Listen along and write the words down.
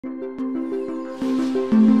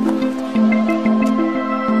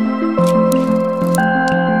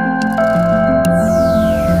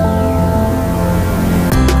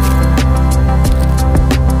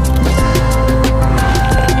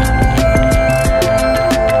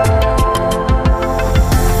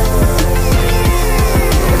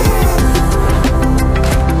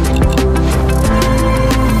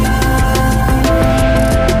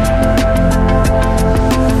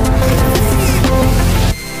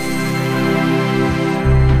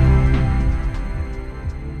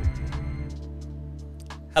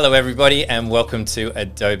Hello everybody and welcome to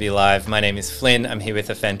Adobe Live. My name is Flynn. I'm here with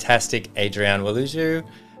the fantastic Adrianne Walujo,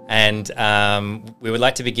 and we would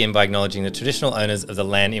like to begin by acknowledging the traditional owners of the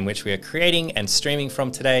land in which we are creating and streaming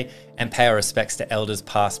from today, and pay our respects to elders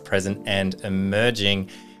past, present and emerging.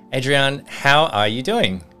 Adrianne, how are you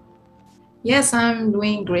doing? Yes, I'm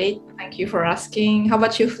doing great. Thank you for asking. How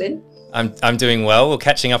about you, Flynn? I'm doing well. We're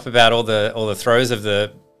catching up about all the throes of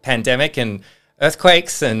the pandemic and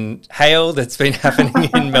earthquakes and hail that's been happening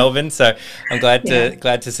in Melbourne. So I'm glad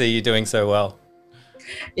to see you doing so well.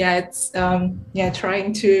 Yeah, it's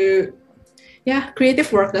trying to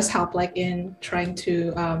creative work does help, like in trying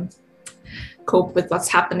to cope with what's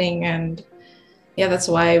happening, and that's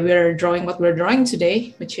why we're drawing what we're drawing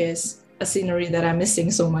today, which is a scenery that I'm missing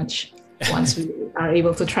so much once we are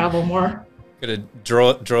able to travel more. Got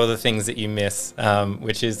to draw the things that you miss,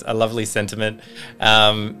 which is a lovely sentiment.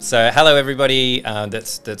 So hello everybody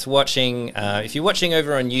that's watching. If you're watching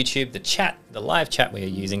over on YouTube, the live chat we are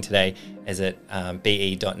using today is at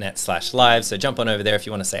be.net/live. So jump on over there if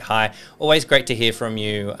you want to say hi. Always great to hear from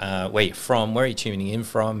you. Where you're from, where are you tuning in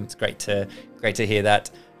from? It's great to hear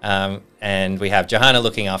that. And we have Johanna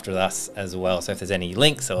looking after us as well. So if there's any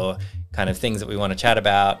links or kind of things that we want to chat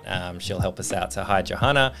about, she'll help us out. So hi,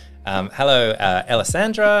 Johanna. Hello,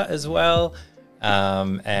 Alessandra as well.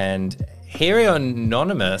 And Hero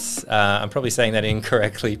Anonymous, I'm probably saying that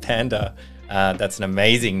incorrectly, Panda. That's an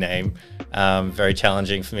amazing name. Very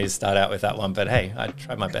challenging for me to start out with that one, but hey, I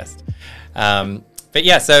tried my best. But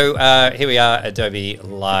yeah, so here we are, Adobe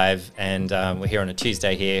Live, and we're here on a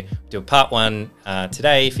Tuesday here. We do a part one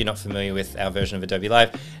today, if you're not familiar with our version of Adobe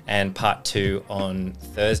Live, and part two on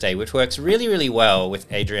Thursday, which works really, really well with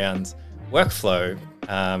Adrianne's workflow,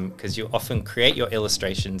 because you often create your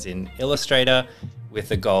illustrations in Illustrator with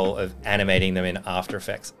the goal of animating them in After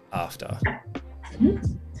Effects after.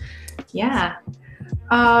 Yeah.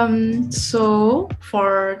 So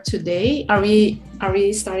for today, are we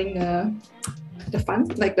starting the fun,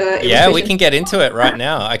 like the illustration? Yeah, we can get into it right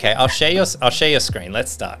now. Okay, I'll share your screen.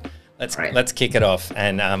 Let's start. Let's kick it off.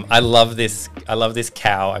 And I love this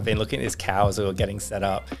cow. I've been looking at this cow as we were getting set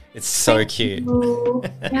up. It's so cute.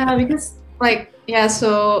 Yeah, because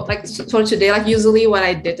so for today, like usually what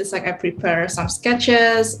I did is like I prepare some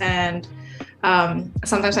sketches, and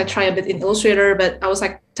sometimes I try a bit in Illustrator, but I was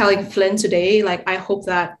like telling Flynn today, like I hope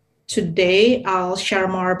that today I'll share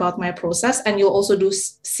more about my process, and you'll also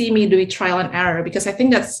see me doing trial and error, because I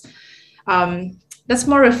think that's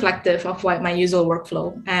more reflective of what my usual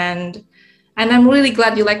workflow. And I'm really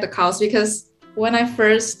glad you like the cows, because when I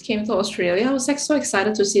first came to Australia, I was like so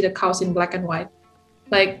excited to see the cows in black and white.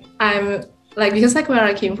 Like because like where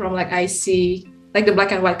I came from, like I see like the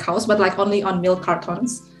black and white cows, but like only on milk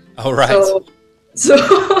cartons. Oh, right. So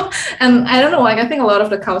and I don't know, like I think a lot of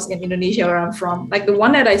the cows in Indonesia where I'm from, like the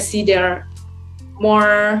one that I see, they're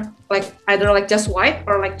more like either like just white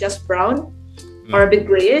or like just brown or a bit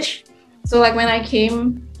grayish. So like when I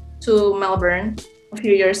came to Melbourne a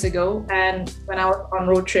few years ago, and when I was on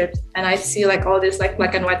road trips, and I see like all these like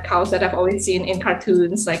black and white cows that I've always seen in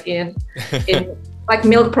cartoons, like in like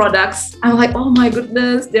milk products, I'm like, oh my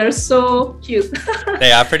goodness, they're so cute.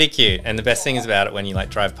 They are pretty cute, and the best thing is about it, when you like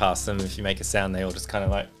drive past them, if you make a sound, they all just kind of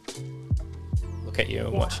like look at you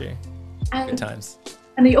and watch you. Good times.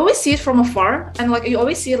 And you always see it from afar, and like you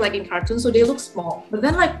always see it like in cartoons, so they look small. But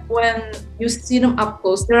then like when you see them up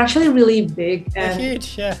close, they're actually really big and they're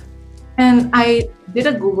huge. Yeah. And I did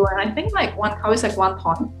a Google, and I think like one cow is like 1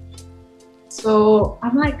 ton. So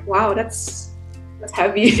I'm like, wow, that's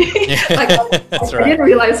heavy. Like that's I didn't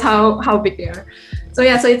realize how big they are. So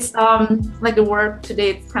yeah, so it's like the work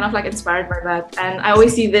today, it's kind of like inspired by that. And I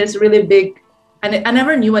always see this really big, and I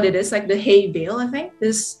never knew what it is, like the hay bale, I think,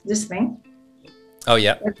 this thing. Oh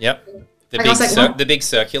yeah, yep. The big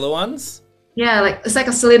circular ones. Yeah, like it's like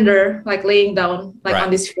a cylinder, like laying down like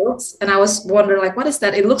on these fields. And I was wondering, like, what is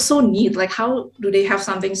that? It looks so neat. Like, how do they have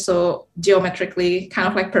something so geometrically kind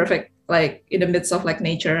of like perfect, like in the midst of like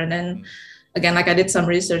nature? And then again, like I did some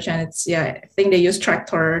research, and it's, I think they use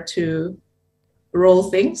tractor to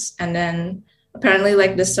roll things. And then apparently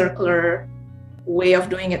like the circular way of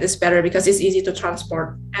doing it is better because it's easy to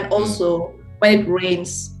transport, and also when it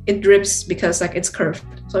rains, it drips because like it's curved.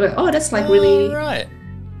 So like, oh, that's like really right.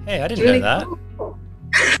 Hey, I didn't really know that. cool.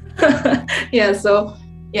 Yeah. So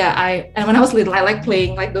yeah, and when I was little, I like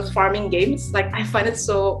playing like those farming games. Like I find it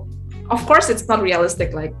so. Of course, it's not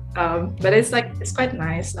realistic, like, but it's like it's quite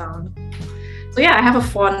nice. So yeah, I have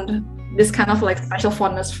this kind of like special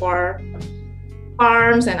fondness for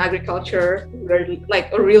farms and agriculture.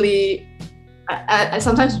 Really, I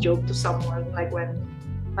sometimes joke to someone like when.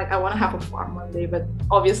 Like I want to have a farm one day, but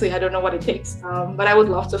obviously I don't know what it takes. But I would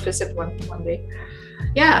love to visit one day.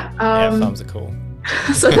 Yeah. Yeah, farms are cool.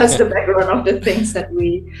 So that's the background of the things that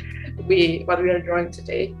what we are drawing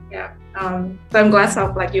today. Yeah. So I'm glad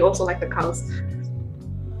like you also like the cows.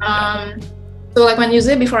 So like when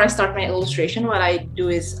usually before I start my illustration, what I do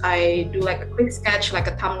is I do like a quick sketch, like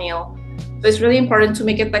a thumbnail. So it's really important to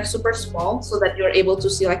make it like super small so that you're able to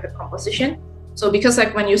see like the composition. So because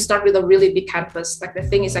like when you start with a really big canvas, like the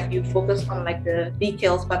thing is like you focus on like the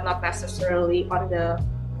details, but not necessarily on the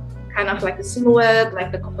kind of like the silhouette,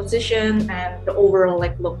 like the composition and the overall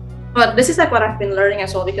like look. But this is like what I've been learning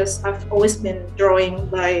as well, because I've always been drawing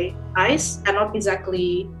by eyes and not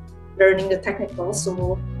exactly learning the technical.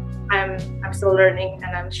 So I'm still learning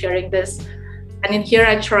and I'm sharing this. And in here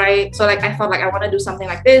I try, so like I thought like I want to do something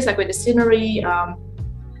like this, like with the scenery,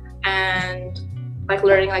 and like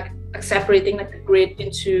learning like separating like the grid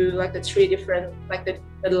into like the three different like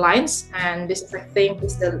the lines. And this is I think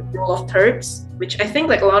is the rule of thirds, which I think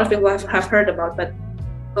like a lot of people have heard about, but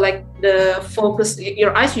like the focus,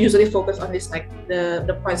 your eyes usually focus on this like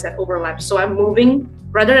the points that overlap. So I'm moving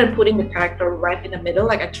rather than putting the character right in the middle,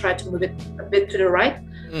 like I try to move it a bit to the right.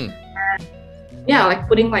 And yeah, like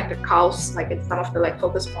putting like the cows like in some of the like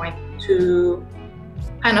focus point to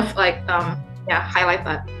kind of like highlight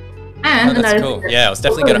that. And that's cool. Yeah, I was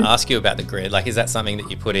definitely going to ask you about the grid. Like, is that something that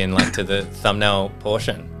you put in like to the thumbnail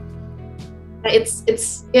portion? It's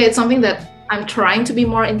something that I'm trying to be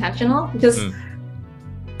more intentional, because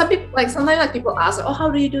some people, like sometimes like people ask, oh, how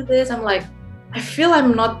do you do this? I'm like, I feel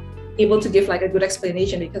I'm not able to give like a good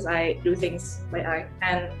explanation because I do things by eye.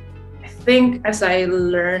 And I think as I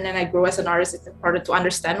learn and I grow as an artist, it's important to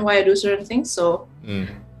understand why I do certain things. So it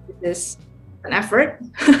is an effort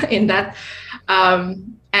in that.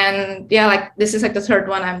 And yeah, like this is like the third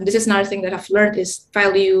one. This is another thing that I've learned is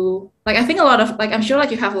value. Like I think a lot of like, I'm sure like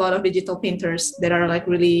you have a lot of digital painters that are like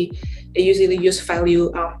really, they usually use value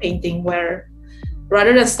painting, where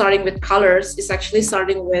rather than starting with colors, it's actually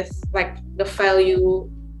starting with like the value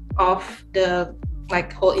of the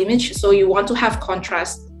like whole image. So you want to have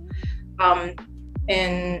contrast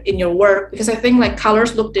in your work, because I think like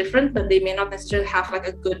colors look different, but they may not necessarily have like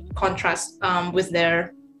a good contrast with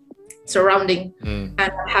their surrounding. And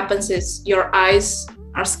what happens is your eyes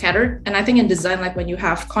are scattered. And I think in design, like when you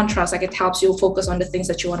have contrast, like it helps you focus on the things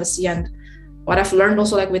that you want to see. And what I've learned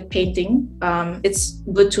also like with painting, it's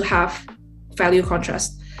good to have value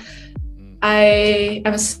contrast.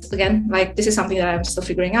 I'm again, like this is something that I'm still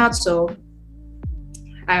figuring out. So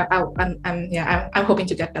I'm hoping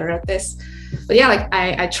to get better at this. But yeah, like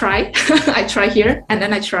I try, I try here, and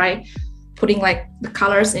then I try putting like the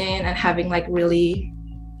colors in and having like really,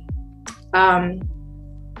 I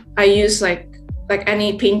use like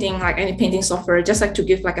any painting software, just like to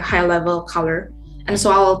give like a high level color. And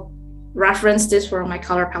so I'll reference this for my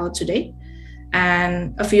color palette today,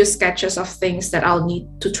 and a few sketches of things that I'll need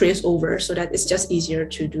to trace over so that it's just easier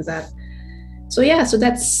to do that. So yeah, so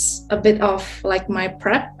that's a bit of like my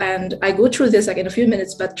prep, and I go through this like in a few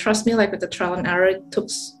minutes, but trust me, like with the trial and error, it took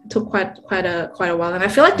quite a while. And I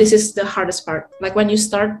feel like this is the hardest part. Like when you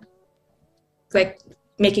start like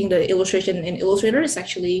making the illustration in Illustrator, it's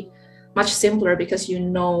actually much simpler because you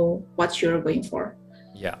know what you're going for.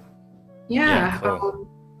 Yeah. Cool.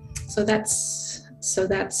 So that's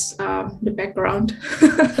the background.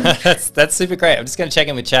 that's super great. I'm just going to check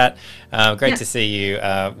in with chat. Great to see you,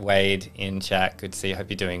 Wade, in chat. Good to see you.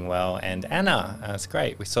 Hope you're doing well. And Anna, it's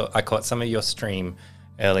great. I caught some of your stream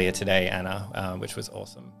earlier today, Anna, which was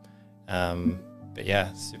awesome. But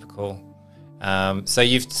yeah, super cool. So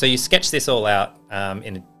you sketch this all out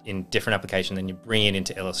in different application, then you bring it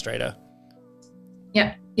into Illustrator.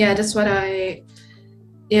 Yeah, that's what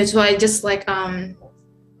so I just like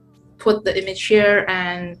put the image here,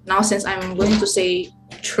 and now since I'm going to say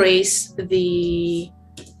trace the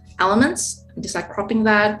elements, I'm just like cropping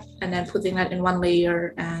that and then putting that in one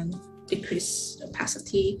layer and decrease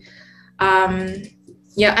opacity. I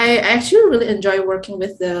actually really enjoy working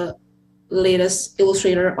with the latest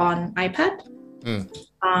Illustrator on iPad.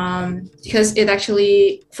 Because it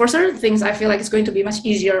actually, for certain things, I feel like it's going to be much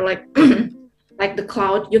easier, like like the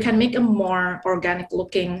cloud, you can make a more organic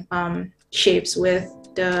looking shapes with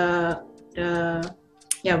the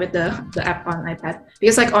app on iPad,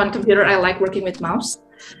 because like on computer I like working with mouse,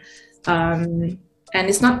 and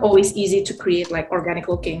it's not always easy to create like organic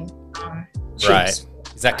looking shapes. Right.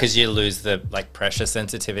 Is that because you lose the like pressure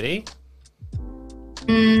sensitivity?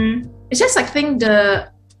 It's just I think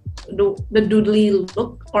the doodly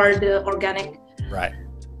look or the organic right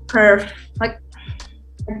curve, like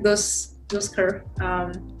those curve.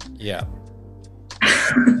 Yeah.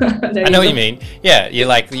 I know what you mean. Yeah, you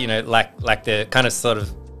like, you know, like the kind of sort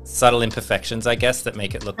of subtle imperfections, I guess, that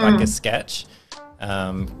make it look like a sketch.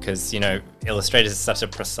 Because, you know, Illustrator is such a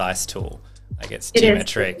precise tool. Like it's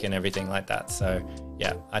geometric and everything like that. So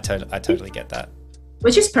yeah, I totally get that.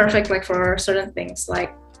 Which is perfect, like for certain things.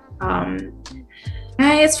 Like,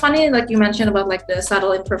 it's funny, like you mentioned about like the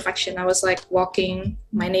subtle imperfection. I was like walking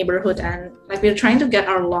my neighborhood and like we're trying to get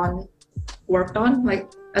our lawn worked on. Like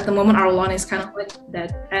at the moment, our lawn is kind of like dead,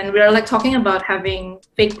 and we're like talking about having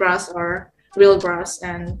fake grass or real grass.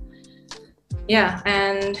 And yeah,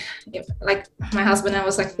 and like my husband, I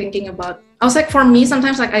was like thinking about, I was like, for me,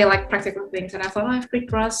 sometimes like I like practical things, and I thought, oh, fake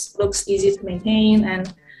grass looks easy to maintain,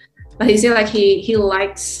 and but he said like he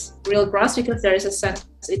likes real grass because there is a sense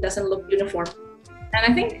it doesn't look uniform. And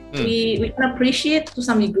I think we can appreciate to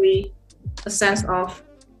some degree a sense of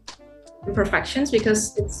imperfections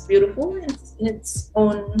because it's beautiful in its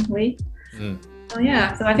own way. So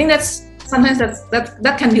yeah, so I think that's sometimes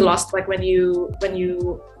that can be lost, like when you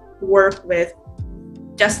work with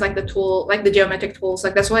just like the tool, like the geometric tools.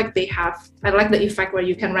 Like that's why they have, I like the effect where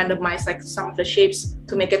you can randomize like some of the shapes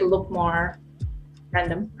to make it look more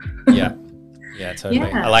random. Yeah, totally.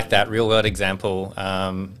 Yeah. I like that real world example,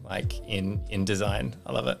 like in design.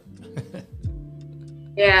 I love it.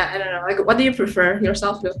 Yeah, I don't know. Like, what do you prefer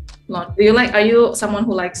yourself? Do you like? Are you someone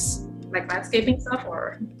who likes like landscaping stuff,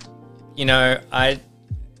 or? You know,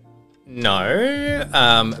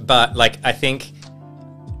 no, but like I think,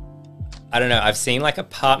 I don't know. I've seen like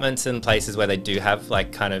apartments and places where they do have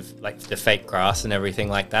like kind of like the fake grass and everything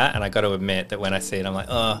like that, and I got to admit that when I see it, I'm like,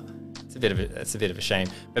 oh. It's a bit of a shame,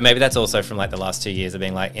 but maybe that's also from like the last 2 years of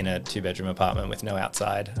being like in a 2-bedroom apartment with no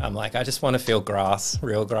outside. I'm like, I just want to feel grass,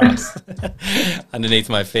 real grass, underneath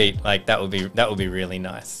my feet. Like that would be really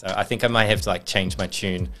nice. So I think I might have to like change my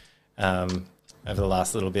tune over the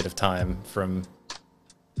last little bit of time from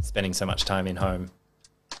spending so much time in home.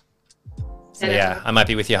 So yeah, I might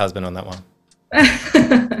be with your husband on that one.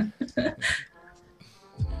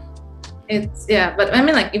 It's but I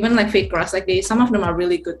mean, like even like fake grass, like some of them are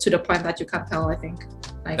really good to the point that you can't tell. I think.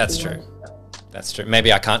 Like, that's true. That's true.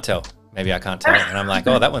 Maybe I can't tell. And I'm like,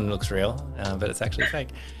 oh, that one looks real, but it's actually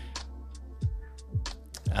fake.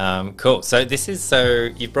 Cool. So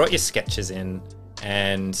you've brought your sketches in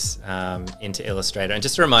and into Illustrator. And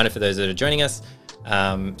just a reminder for those that are joining us,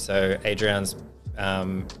 so Adrianne's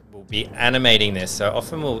will be animating this. So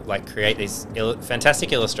often we'll like create these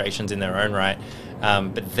fantastic illustrations in their own right,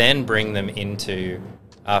 but then bring them into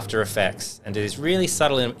After Effects and do these really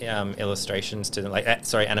subtle illustrations to them,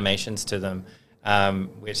 animations to them,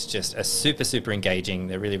 which just are super, super engaging.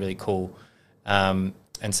 They're really, really cool. And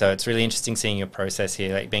so it's really interesting seeing your process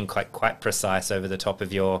here, like being quite precise over the top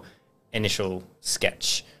of your initial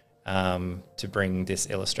sketch to bring this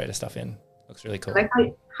Illustrator stuff in. Looks really cool. Like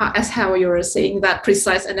how you were saying that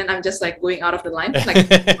precise, and then I'm just like going out of the line, like at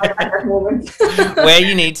that moment. Where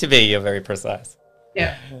you need to be, you're very precise.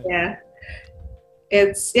 Yeah.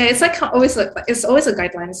 It's like always it's always a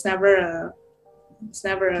guideline. It's never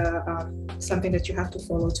something that you have to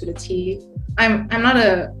follow to the T. I don't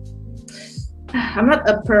know. I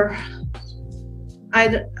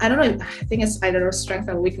don't know. I think it's either a strength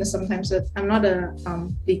or weakness sometimes. That I'm not a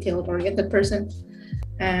detailed oriented person,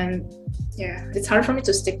 and yeah, it's hard for me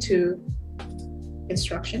to stick to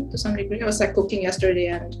instruction to some degree. I was like cooking yesterday,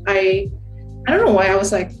 and I don't know why I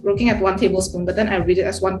was like looking at 1 tablespoon, but then I read it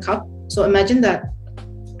as 1 cup. So imagine that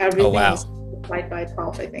everything is multiplied by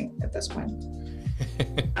 12. I think at this point.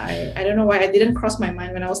 I don't know why I didn't cross my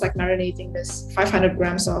mind when I was like marinating this 500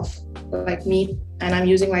 grams of like meat, and I'm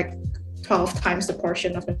using like 12 times the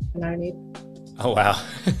portion of the marinade. Oh wow.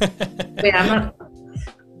 Yeah, I'm not.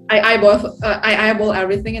 I eyeball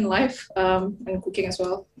everything in life, and cooking as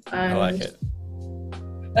well. And I like it.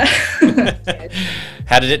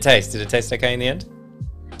 How did it taste? Did it taste okay in the end?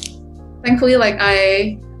 Thankfully, like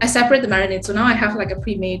I separate the marinade, so now I have like a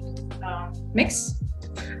pre-made mix.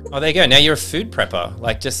 Oh, there you go. Now you're a food prepper,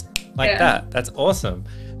 like just like that. That's awesome.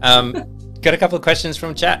 Got a couple of questions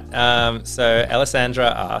from chat. So Alessandra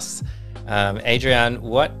asks, Adrianne,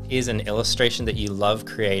 what is an illustration that you love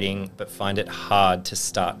creating but find it hard to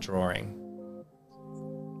start drawing?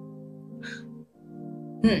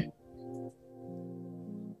 Hmm.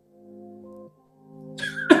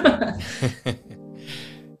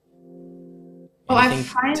 Oh, I Anything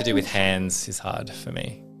find to do with hands is hard for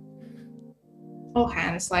me.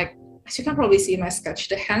 hands, like as you can probably see in my sketch,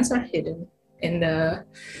 the hands are hidden in the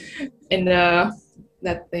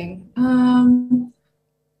that thing.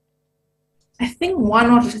 I think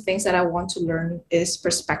one of the things that I want to learn is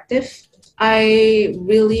perspective. I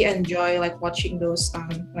really enjoy like watching those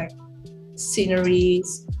like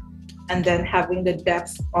sceneries and then having the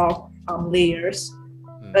depth of layers.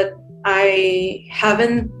 But I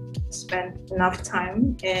haven't spent enough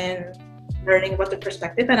time in learning about the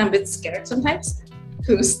perspective, and I'm a bit scared sometimes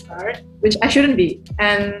to start, which I shouldn't be.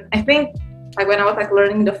 And I think like when I was like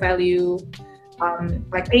learning the value,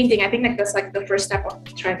 like painting, I think like that's like the first step of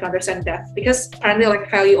trying to understand depth, because apparently like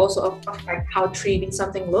value also of like how 3D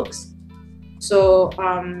something looks. So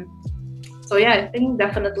so yeah, I think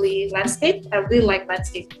definitely landscape. I really like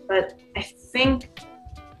landscape, but I think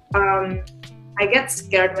I get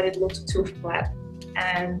scared when it looks too flat,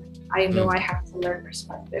 and I know I have to learn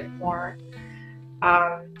perspective more.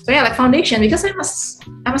 So yeah, like foundation, because I'm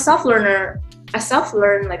a self-learner. I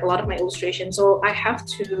self-learn like a lot of my illustrations, so I have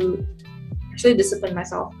to actually discipline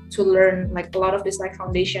myself to learn like a lot of these like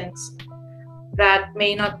foundations that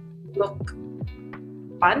may not look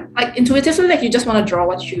fun. Like intuitively, like you just want to draw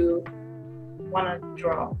what you want to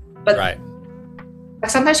draw, but right. Like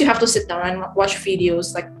sometimes you have to sit down and watch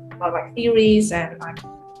videos like about like theories and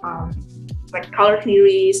like color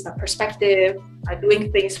theories, like perspective,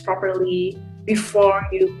 doing things properly before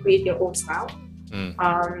you create your own style.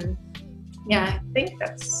 Yeah, I think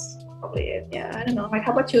that's probably it. Yeah, I don't know. Like,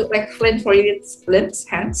 how about you? Like, Flint, for you, it's limbs,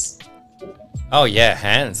 hands? Oh yeah,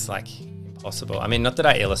 hands, like impossible. I mean, not that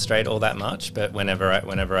I illustrate all that much, but whenever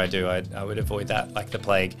I do, I would avoid that like the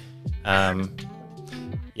plague.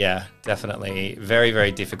 Yeah, definitely very,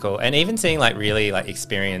 very difficult. And even seeing like really like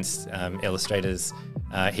experienced illustrators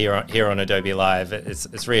here on Adobe Live,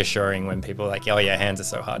 it's reassuring when people are like, oh yeah, hands are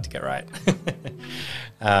so hard to get right.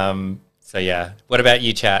 So yeah, what about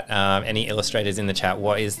you, chat? Any illustrators in the chat?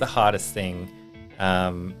 What is the hardest thing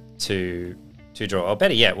to draw? Or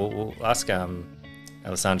better yet, we'll ask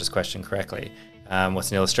Alessandra's question correctly.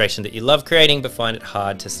 What's an illustration that you love creating but find it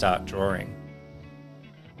hard to start drawing?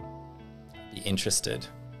 Be interested.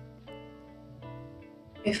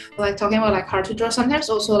 If like talking about like hard to draw, sometimes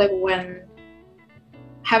also like when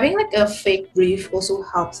having like a fake brief also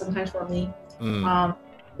helps sometimes for me.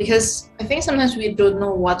 Because I think sometimes we don't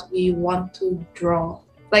know what we want to draw.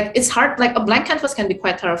 Like it's hard, like a blank canvas can be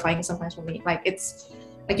quite terrifying sometimes for me. Like it's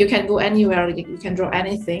like you can go anywhere, like you can draw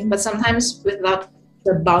anything, but sometimes without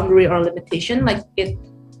the boundary or limitation, like it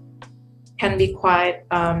can be quite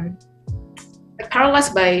like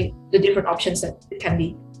paralyzed by the different options that it can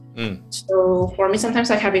be. So for me, sometimes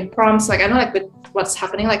like having prompts, like I know like with what's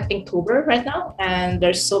happening like Inktober right now, and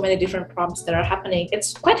there's so many different prompts that are happening.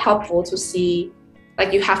 It's quite helpful to see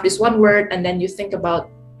like you have this one word and then you think about,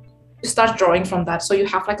 you start drawing from that. So you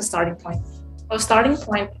have like a starting point. So starting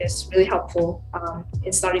point is really helpful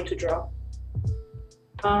in starting to draw.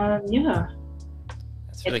 Yeah.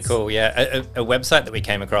 That's really cool. Yeah, a website that we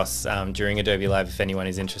came across during Adobe Live, if anyone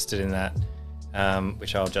is interested in that,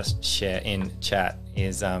 which I'll just share in chat,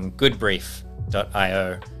 is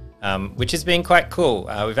goodbrief.io, which has been quite cool.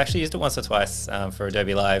 We've actually used it once or twice for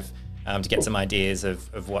Adobe Live to get some ideas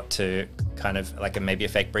of what to kind of like maybe a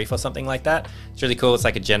fake brief or something like that. It's really cool. It's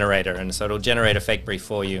like a generator, and so it'll generate a fake brief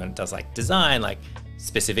for you, and it does like design, like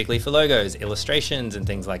specifically for logos, illustrations, and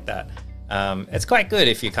things like that. It's quite good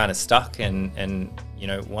if you're kind of stuck and you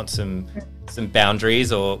know want some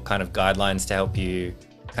boundaries or kind of guidelines to help you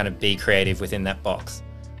kind of be creative within that box.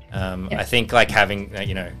 I think like having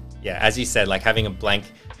as you said, like having a blank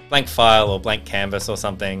file or blank canvas or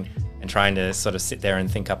something and trying to sort of sit there and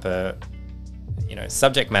think up a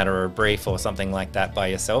subject matter or a brief or something like that by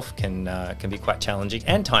yourself can be quite challenging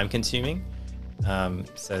and time consuming.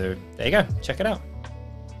 So there you go, check it out.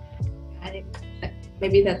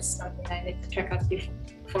 Maybe that's something I need to check out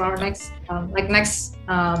for our next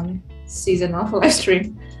season of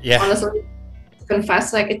Livestream. Yeah. Honestly, to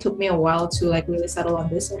confess, like it took me a while to like really settle on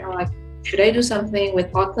this. And I'm like, should I do something with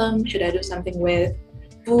autumn? Should I do something with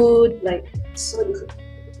food? Like so difficult.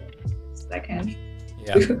 I can.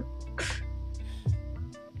 Yeah.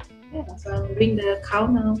 Yeah. So I'm doing the cow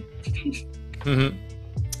now.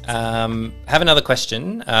 Have another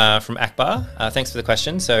question from Akbar. Thanks for the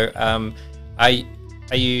question. So,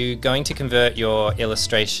 are you going to convert your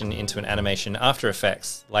illustration into an animation After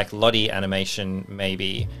Effects, like Lottie animation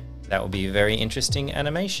maybe? That would be a very interesting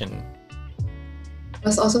animation. I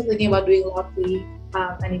was also thinking about doing Lottie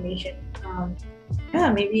animation.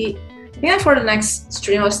 yeah, maybe. Yeah, for the next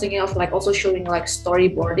stream, I was thinking of like also showing like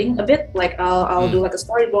storyboarding a bit. Like I'll do like a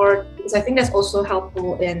storyboard because I think that's also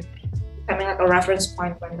helpful in becoming like a reference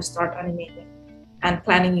point when you start animating and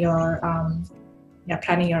planning your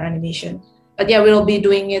animation. But yeah, we'll be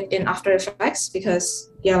doing it in After Effects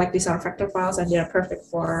because yeah, like these are vector files and they are perfect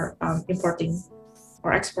for importing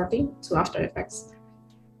or exporting to After Effects.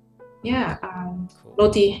 Yeah, Cool.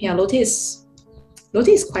 Lottie is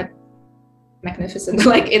quite magnificent.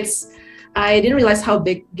 Like I didn't realize how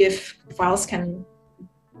big GIF files can.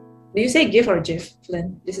 Do you say GIF or GIF,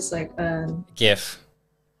 Flynn? This is like GIF.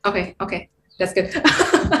 Okay, that's good.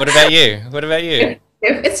 What about you? What about you?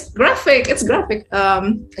 It's graphic. It's graphic.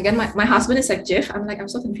 Again, my husband is like GIF. I'm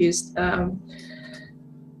so confused.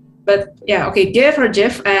 But yeah, okay, GIF or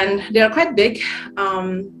GIF, and they are quite big.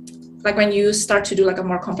 Like when you start to do like a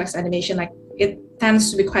more complex animation, like it tends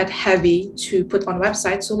to be quite heavy to put on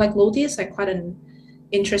websites. So like Lottie is like quite an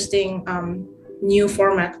interesting new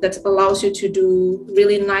format that allows you to do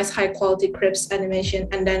really nice, high quality crisp animation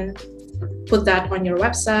and then put that on your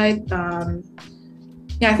website.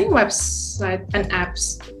 Yeah, I think website and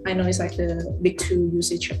apps I know is like the big two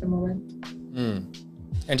usage at the moment.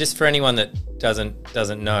 And just for anyone that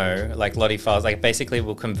doesn't know, like Lottie files, like basically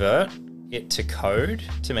will convert it to code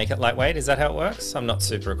to make it lightweight. Is that how it works? I'm not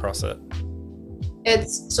super across it.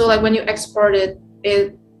 It's so like when you export it,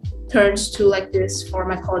 it turns to like this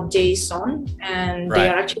format called JSON, and they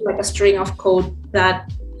are actually like a string of code that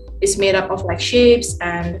is made up of like shapes,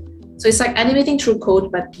 and so it's like animating through code,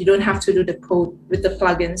 but you don't have to do the code with the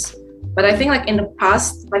plugins. But I think like in the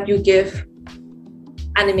past, like you give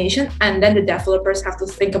animation and then the developers have to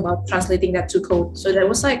think about translating that to code. So there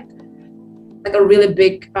was like a really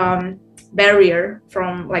big barrier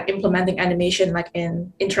from like implementing animation like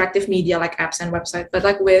in interactive media like apps and websites. But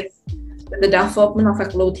like with the development of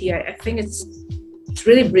like Lottie, I think it's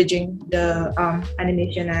really bridging the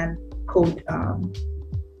animation and code,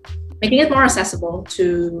 making it more accessible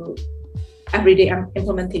to everyday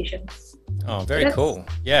implementation. Oh, very cool.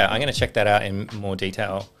 Yeah, I'm going to check that out in more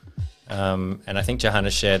detail. And I think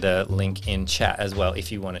Johanna shared a link in chat as well if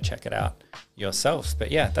you want to check it out yourself.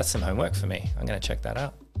 But yeah, that's some homework for me. I'm going to check that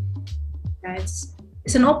out. Yeah,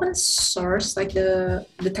 it's an open source, like the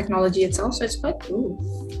technology itself, so it's quite cool.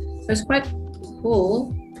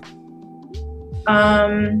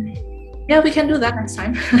 Yeah, we can do that next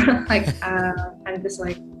time. Like I'm just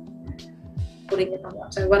like putting it on the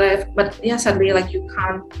website. But yeah, sadly, like you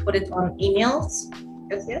can't put it on emails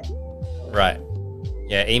just yet. Right.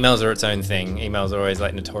 Yeah, emails are its own thing. Emails are always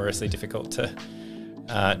like notoriously difficult to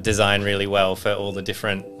design really well for all the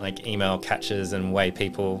different like email catches and way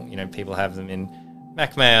people have them in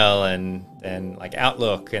Macmail and then like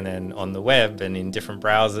Outlook and then on the web and in different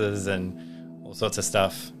browsers and all sorts of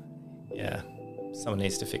stuff. Yeah, someone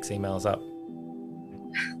needs to fix emails up.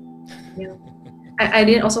 Yeah, I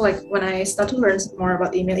did also like when I started to learn more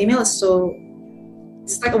about email. Email is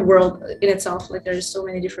it's like a world in itself. Like there's so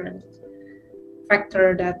many different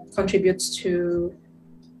factor that contributes to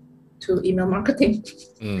email marketing.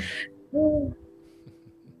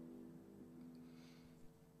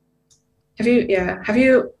 Do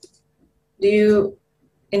you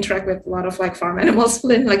interact with a lot of like farm animals,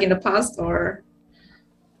 Lynn, like in the past or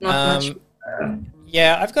not much?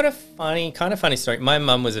 Yeah, I've got a kind of funny story. My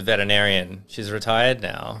mum was a veterinarian. She's retired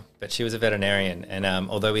now, but she was a veterinarian. And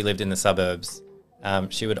although we lived in the suburbs,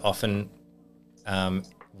 we would often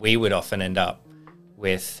end up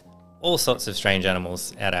with all sorts of strange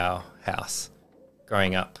animals at our house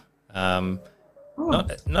growing up. Not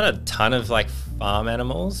a ton of like farm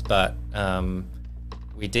animals, but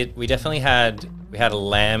we definitely had a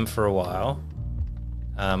lamb for a while.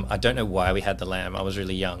 I don't know why we had the lamb. I was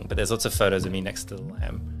really young, but there's lots of photos of me next to the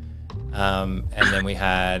lamb. And then we've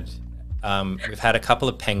had a couple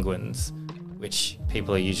of penguins, which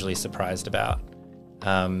people are usually surprised about.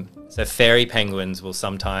 So fairy penguins will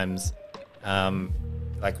sometimes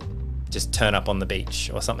like just turn up on the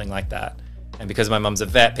beach or something like that. And because my mum's a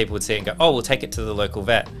vet, people would see it and go, oh, we'll take it to the local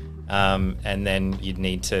vet. And then you'd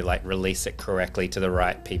need to like release it correctly to the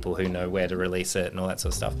right people who know where to release it and all that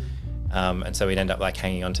sort of stuff. And so we'd end up like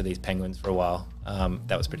hanging on to these penguins for a while.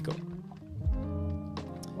 That was pretty cool.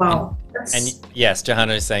 Wow. And yes,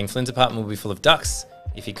 Johanna is saying Flynn's apartment will be full of ducks.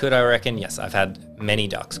 If you could, I reckon. Yes, I've had many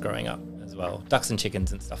ducks growing up as well. Ducks and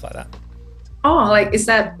chickens and stuff like that. Oh, is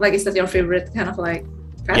that your favorite kind of like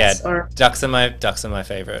pets? Yeah, or ducks are my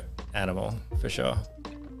favorite animal for sure.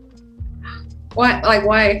 Why?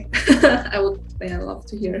 Why? I would love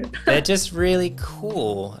to hear. They're just really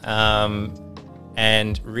cool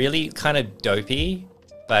and really kind of dopey,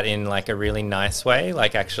 but in like a really nice way.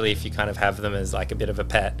 Like actually, if you kind of have them as like a bit of a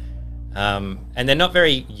pet, and they're not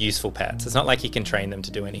very useful pets. It's not like you can train them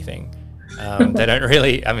to do anything. They don't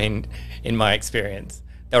really, I mean, in my experience,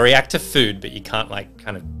 they'll react to food, but you can't like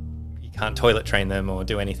you can't toilet train them or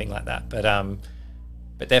do anything like that.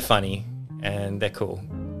 But they're funny and they're cool.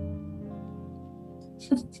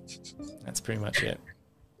 That's pretty much it.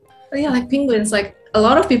 Yeah, like penguins, like a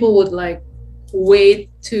lot of people would like wait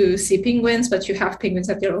to see penguins, but you have penguins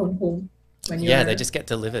at your own home. Yeah, they just get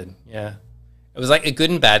delivered. Yeah. It was like a good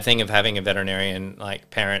and bad thing of having a veterinarian like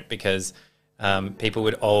parent, because people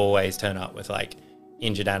would always turn up with like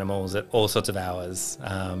injured animals at all sorts of hours.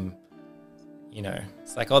 You know,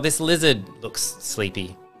 it's like, oh, this lizard looks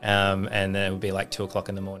sleepy. And then it would be like 2 o'clock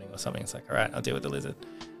in the morning or something. It's like, all right, I'll deal with the lizard.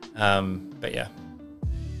 But yeah.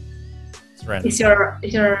 It's random. Is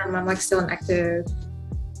your mom like still an active,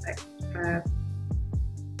 like,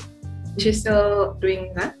 is she still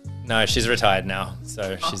doing that? No, she's retired now.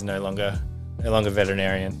 So she's no longer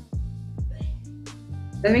veterinarian.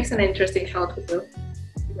 That makes an interesting childhood though,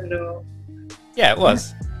 even though. Yeah, it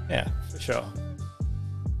was. Yeah, for sure.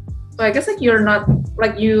 So I guess like you're not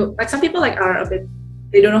like you like some people like are a bit,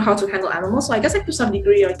 they don't know how to handle animals. So I guess like to some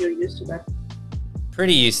degree like you're used to that.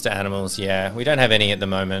 Pretty used to animals, yeah. We don't have any at the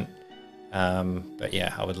moment, but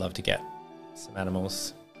yeah, I would love to get some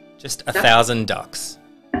animals. Just 1,000 ducks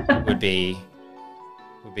would be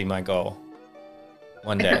my goal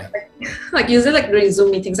one day. Like usually like during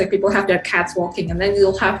Zoom meetings, like people have their cats walking, and then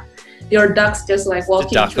you'll have your ducks just like walking.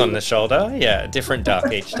 The duck on the shoulder, yeah, a different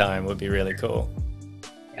duck each time would be really cool.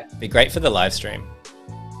 Yeah. Be great for the live stream.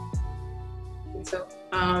 So,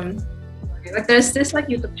 okay, like there's this like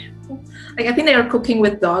YouTube channel, like I think they are Cooking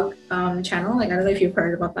with Dog channel. Like I don't know if you've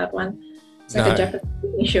heard about that one. It's like a Japanese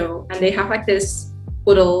cooking show, and they have like this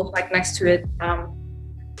poodle like next to it, kind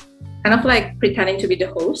of like pretending to be the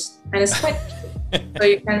host, and it's quite so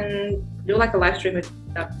you can do like a live stream with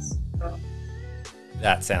ducks. So.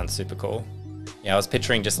 That sounds super cool. Yeah, I was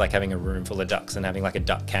picturing just like having a room full of ducks and having like a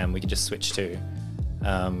duck cam we could just switch to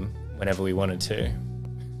whenever we wanted to.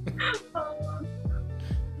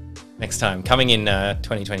 Next time, coming in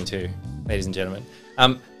 2022, ladies and gentlemen.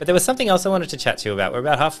 But there was something else I wanted to chat to you about. We're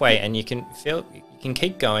about halfway, and you can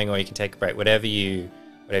keep going or you can take a break, whatever you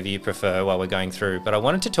prefer while we're going through. But I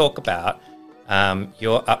wanted to talk about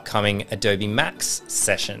your upcoming Adobe Max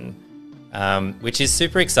session, which is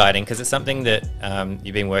super exciting because it's something that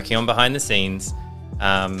you've been working on behind the scenes.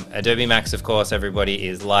 Adobe Max, of course, everybody,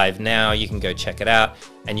 is live now. You can go check it out,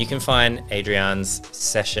 and you can find Adrianne's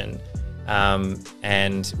session.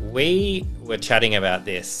 And we were chatting about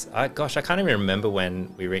this. Gosh, I can't even remember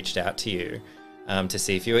when we reached out to you to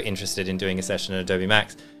see if you were interested in doing a session at Adobe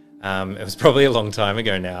Max. It was probably a long time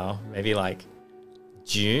ago now, maybe like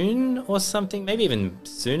June or something, maybe even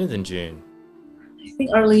sooner than June. I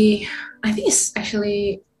think it's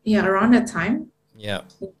actually, yeah, around that time. Yeah.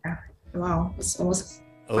 Wow, it's almost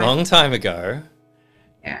a long time ago.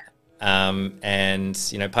 Yeah. And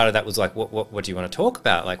you know, part of that was like, what do you want to talk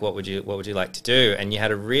about? Like, what would you like to do? And you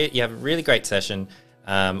have a really great session.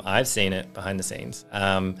 I've seen it behind the scenes,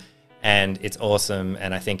 and it's awesome.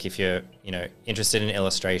 And I think if you're interested in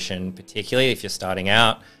illustration, particularly if you're starting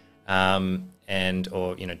out,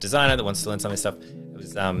 or designer that wants to learn some of this stuff, it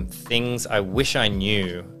was things I wish I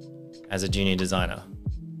knew as a junior designer.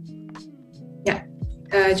 Yeah.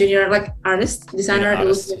 Junior like artist, designer,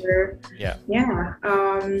 illustrator. Yeah. Yeah.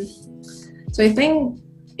 So I think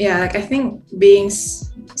being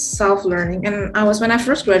self-learning, and when I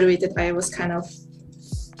first graduated, I was kind of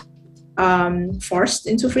forced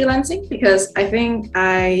into freelancing because I think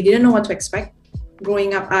I didn't know what to expect.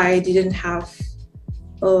 Growing up, I didn't have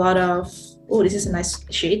a lot of, oh, this is a nice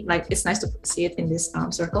shade. Like it's nice to see it in these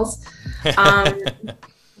circles.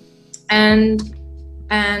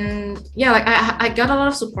 And yeah, like I got a lot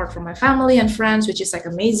of support from my family and friends, which is like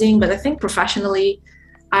amazing. But I think professionally,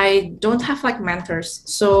 I don't have like mentors.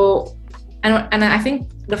 So, and I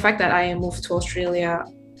think the fact that I moved to Australia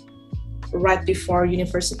right before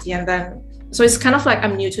university, and then, so it's kind of like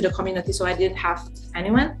I'm new to the community. So I didn't have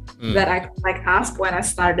anyone that I could like ask when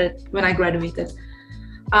I graduated.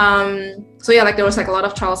 So yeah, like there was like a lot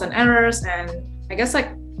of trials and errors. And I guess like,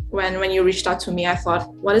 when you reached out to me, I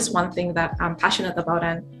thought, what is one thing that I'm passionate about?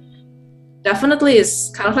 And definitely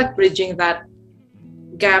is kind of like bridging that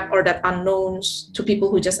gap or that unknowns to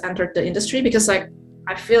people who just entered the industry. Because like,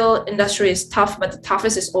 I feel industry is tough, but the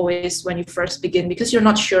toughest is always when you first begin, because you're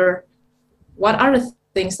not sure what are the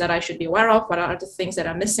things that I should be aware of, what are the things that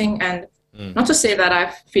I'm missing. And not to say that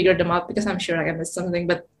I've figured them out, because I'm sure I missed something,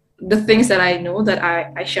 but the things that I know that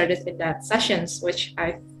I shared it in that sessions, which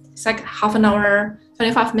I it's like half an hour,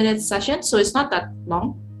 25-minute session. So it's not that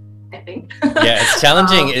long, I think. Yeah, it's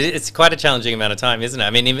challenging. It's quite a challenging amount of time, isn't it? I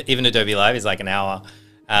mean, even Adobe Live is like an hour,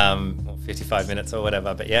 or 55 minutes or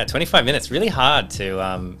whatever. But yeah, 25 minutes, really hard to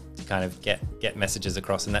kind of get messages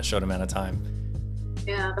across in that short amount of time.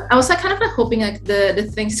 Yeah, but I was like kind of like hoping like the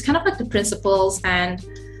things, kind of like the principles and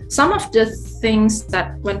some of the things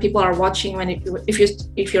that when people are watching,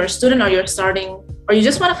 if you're a student or you're starting, or you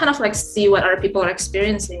just want to kind of like see what other people are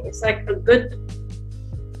experiencing, it's like a good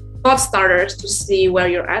thought starters to see where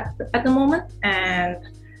you're at the moment. And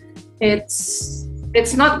it's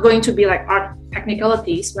not going to be like art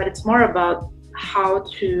technicalities, but it's more about how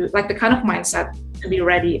to like the kind of mindset to be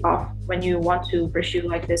ready of when you want to pursue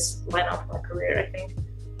like this line of career, I think.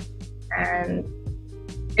 And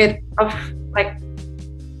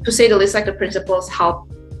to say the least, like the principles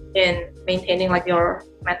help in maintaining like your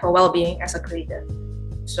mental well-being as a creator.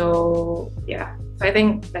 So yeah, so I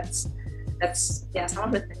think that's some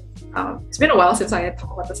of the things. It's been a while since I had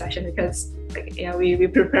talked about the session because like we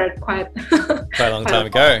prepared quite a long time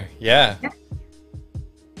ago. Yeah.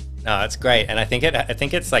 No, that's great, and I think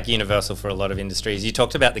it's like universal for a lot of industries. You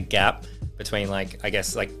talked about the gap between like, I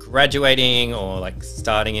guess, like graduating or like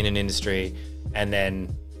starting in an industry and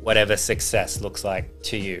then whatever success looks like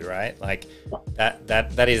to you, right? Like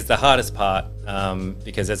that is the hardest part,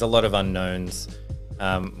 because there's a lot of unknowns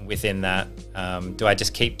within that. Do I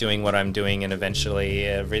just keep doing what I'm doing and eventually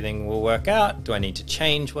everything will work out? Do I need to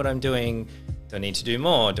change what I'm doing? Do I need to do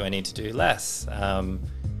more? Do I need to do less?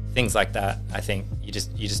 Things like that. I think you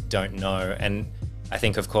just don't know. And I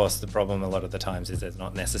think, of course, the problem a lot of the times is there's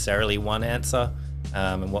not necessarily one answer,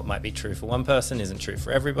 and what might be true for one person isn't true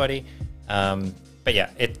for everybody. But yeah,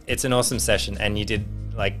 it's an awesome session, and you did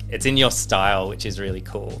like, it's in your style, which is really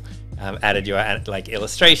cool. Added your like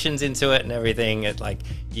illustrations into it and everything. It like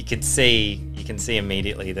you can see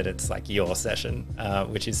immediately that it's like your session,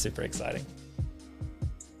 which is super exciting.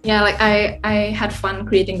 Yeah, like I had fun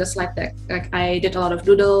creating the slide deck. Like I did a lot of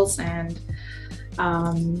doodles and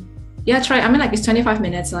like it's 25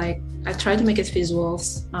 minutes. Like I tried to make it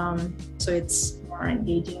visuals, so it's more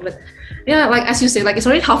engaging. But yeah, like as you say, like it's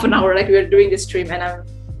already half an hour. Like we were doing this stream, and I'm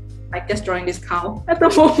like just drawing this cow at the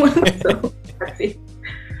moment. So let's see.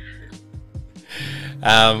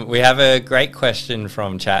 We have a great question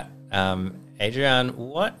from chat. Adrianne,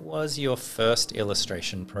 what was your first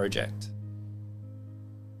illustration project?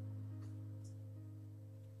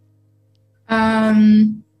 I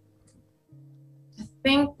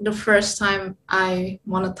think the first time I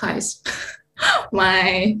monetized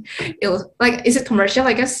is it commercial?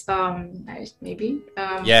 I guess maybe.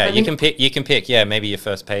 Yeah, you can pick. Yeah, maybe your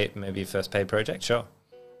first paid project. Sure.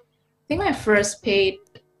 I think my first paid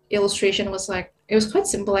illustration was like, it was quite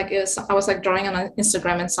simple. Like I was like drawing on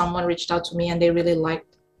Instagram, and someone reached out to me, and they really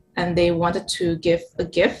liked, and they wanted to give a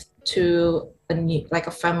gift to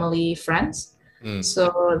a family friends.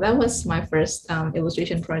 So that was my first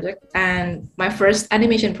illustration project, and my first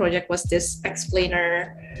animation project was this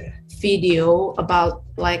explainer video about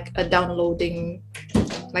like downloading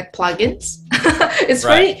like plugins. It's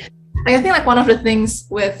right. Very, I think like one of the things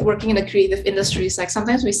with working in the creative industry is like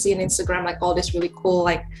sometimes we see on Instagram like all this really cool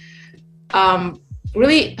like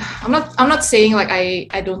really I'm not saying like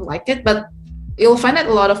I don't like it, but you'll find that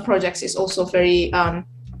a lot of projects is also very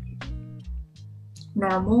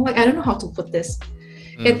normal. Like I don't know how to put this.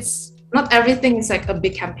 It's not everything is like a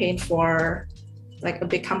big campaign for like a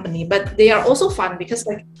big company, but they are also fun because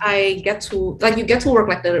like you get to work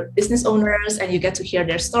like the business owners, and you get to hear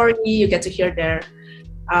their story, you get to hear their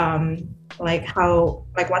like how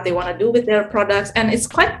like what they want to do with their products, and it's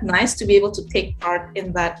quite nice to be able to take part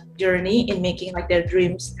in that journey in making like their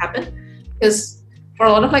dreams happen. Because for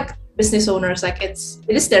a lot of like business owners, like it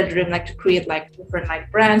is their dream like to create like different like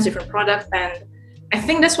brands, different products, and I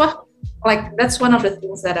think that's one of the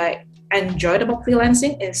things that I enjoyed about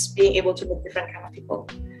freelancing is being able to meet different kind of people.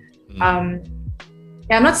 I'm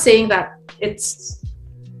not saying that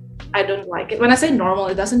I don't like it. When I say normal,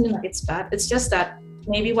 it doesn't mean like it's bad. It's just that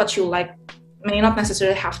maybe what you like may not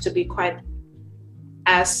necessarily have to be quite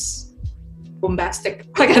as bombastic.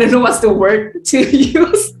 Like I don't know what's the word to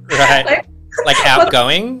use. Right. Like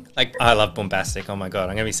outgoing. Like I love bombastic. Oh my god,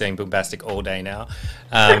 I'm gonna be saying bombastic all day now.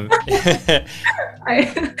 My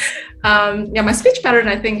speech pattern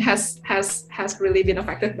I think has really been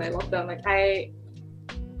affected by lockdown. Like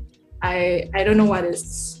I don't know what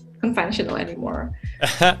is conventional anymore.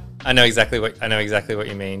 I know exactly what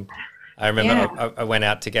you mean. I remember I went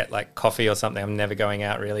out to get like coffee or something. I'm never going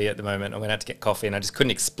out really at the moment. I went out to get coffee and I just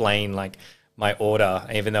couldn't explain like my order,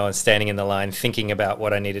 even though I was standing in the line thinking about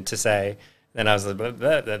what I needed to say. Then I was like, blah,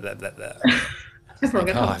 blah, blah, blah, blah. I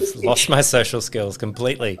forgot how to I've speak. lost my social skills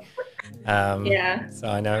completely. Yeah. So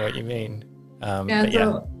I know what you mean. Yeah, But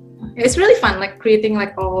so it's really fun, like creating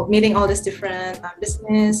like meeting all these different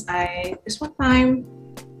business. This one time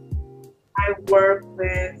I worked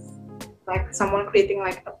with like someone creating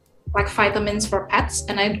like vitamins for pets,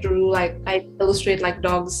 and I illustrate like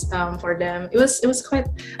dogs for them. It was quite.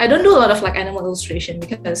 I don't do a lot of like animal illustration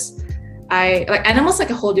because I like animals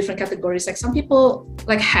like a whole different categories. Like some people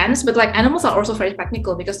like hands, but like animals are also very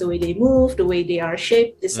technical because the way they move, the way they are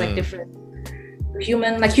shaped is like different.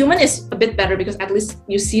 Human is a bit better because at least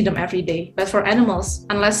you see them every day. But for animals,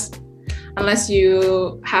 unless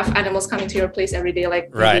you have animals coming to your place every day, like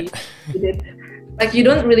right, you did, like you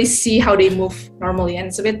don't really see how they move normally, and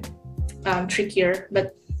it's a bit trickier.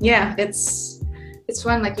 But yeah, it's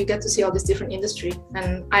fun. Like you get to see all this different industry,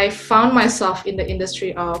 and I found myself in the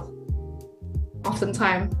industry of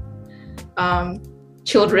oftentimes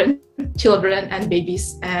children and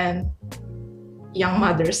babies and young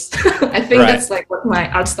mothers. I think that's like what my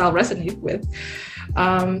art style resonates with.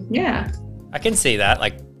 Yeah, I can see that,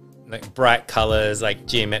 like bright colors, like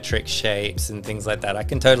geometric shapes and things like that. I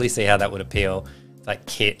can totally see how that would appeal,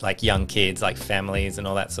 like young kids, like families and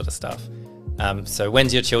all that sort of stuff. So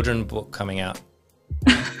when's your children book coming out?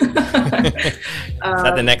 Is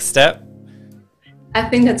that the next step? I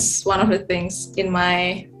think that's one of the things in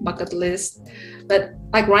my bucket list. But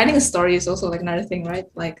like writing a story is also like another thing, right?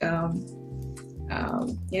 Like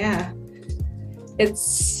yeah,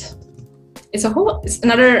 it's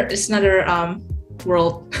another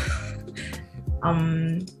world.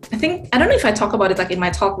 I think, I don't know if I talk about it like in my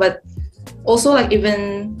talk, but also like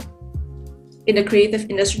even in the creative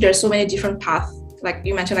industry, there's so many different paths. Like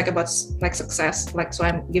you mentioned like about like success, like so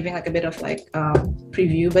I'm giving like a bit of like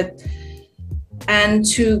preview, but and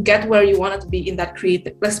to get where you want it to be in that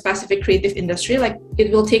creative, like specific creative industry, like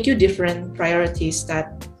it will take you different priorities.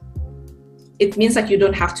 That it means like you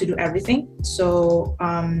don't have to do everything. So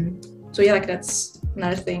so yeah, like that's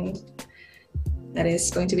another thing that is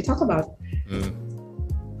going to be talked about.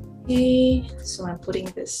 Okay, so I'm putting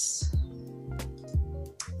this.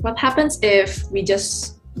 What happens if we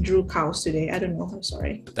just drew cows today? I don't know, I'm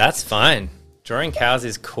sorry. That's fine. Drawing cows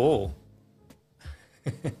is cool.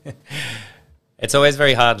 It's always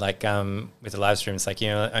very hard, like with the live stream, it's like you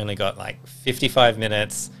only got like 55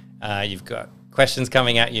 minutes. You've got questions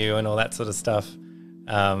coming at you and all that sort of stuff,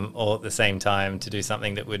 all at the same time to do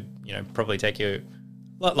something that would, probably take you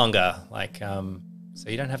a lot longer. Like, so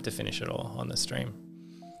you don't have to finish it all on the stream.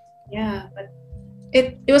 Yeah, but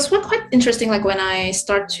it was quite interesting. Like when I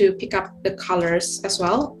start to pick up the colors as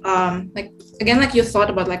well. Like again, like you thought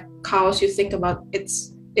about like cows, you think about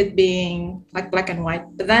it being like black and white,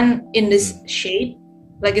 but then in this shade,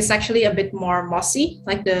 like it's actually a bit more mossy,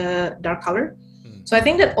 like the dark color. So I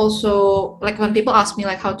think that also, like when people ask me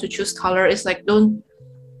like how to choose color, it's like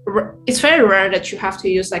it's very rare that you have to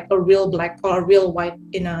use like a real black or a real white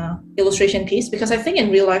in a illustration piece, because I think in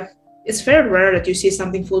real life it's very rare that you see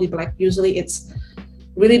something fully black. Usually it's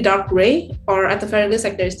really dark gray, or at the very least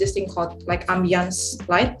like there's this thing called like ambience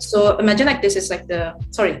light. So imagine like this is like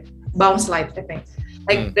bounce light, I think.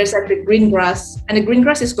 Like there's like the green grass, and the green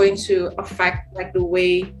grass is going to affect like the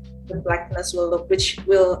way the blackness will look, which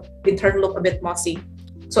will in turn look a bit mossy.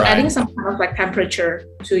 So adding some kind of like temperature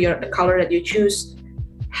to the color that you choose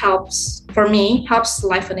helps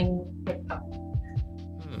lightening it up.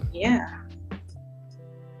 Yeah.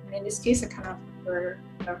 And in this case, I kind of prefer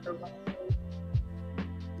darker one.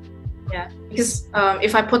 Yeah, because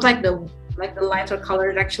if I put like the lighter color,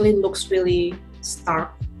 it actually looks really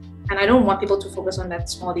stark. And I don't want people to focus on that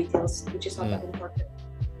small details, which is not that important.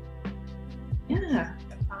 Yeah.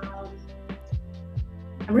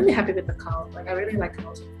 I'm really happy with the cow. Like I really like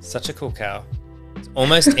cows. Such a cool cow. It's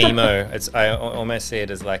almost emo. I almost see it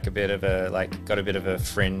as like a bit of got a bit of a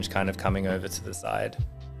fringe kind of coming over to the side.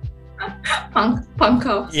 Punk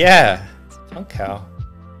cow. Yeah, it's a punk cow.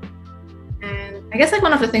 And I guess like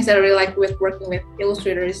one of the things that I really like with working with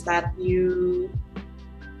Illustrator is that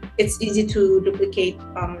it's easy to duplicate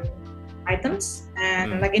items.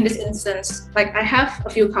 And like in this instance, like I have a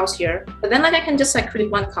few cows here, but then like I can just like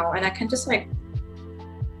create one cow and I can just like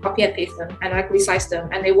copy and paste them and like resize them,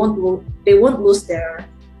 and they won't lose their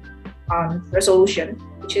resolution,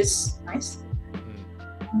 which is nice.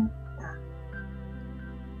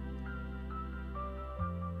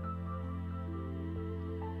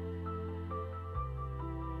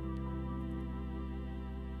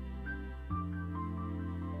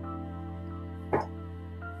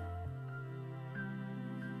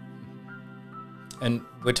 And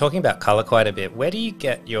we're talking about color quite a bit. Where do you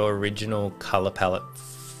get your original color palette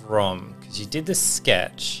from? Because you did the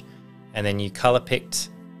sketch, and then you color picked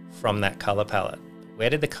from that color palette. Where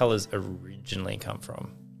did the colors originally come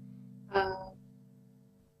from?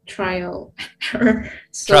 Trial error.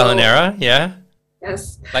 Trial and error, yeah.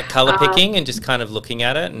 Yes. Like color picking and just kind of looking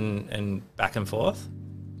at it and back and forth.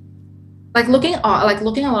 Like looking a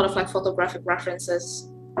lot of like photographic references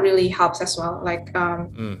really helps as well. Like I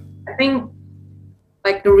think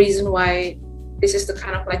like the reason why this is the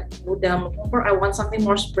kind of like mood that I'm looking for. I want something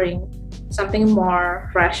more spring, something more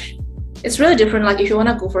fresh. It's really different. Like if you want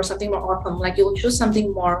to go for something more autumn, like you'll choose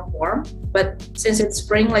something more warm. But since it's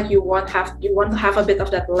spring, like you want to have a bit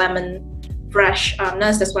of that lemon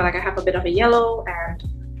freshness. That's why like I have a bit of a yellow, and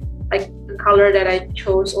like the color that I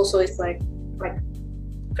chose also is like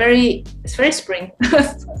it's very spring. And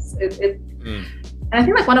I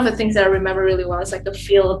think like one of the things that I remember really well is like the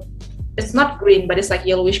field. It's not green, but it's like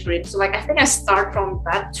yellowish green. So like I think I start from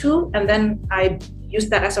that too, and then I use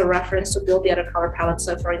that as a reference to build the other color palette.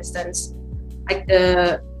 So for instance, like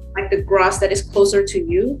the grass that is closer to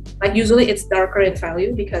you, like usually it's darker in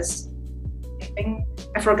value because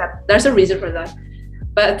I forgot. There's a reason for that.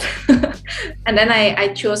 But and then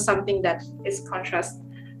I chose something that is contrast.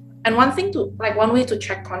 And one way to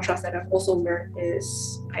check contrast that I've also learned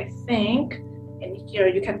is I think in here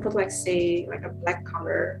you can put like say like a black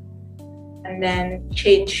color and then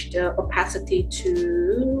change the opacity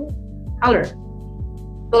to color.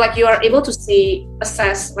 So like you are able to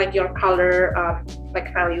assess like your color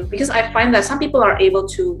like value, because I find that some people are able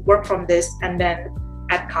to work from this and then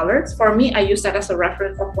add colors. For me, I use that as a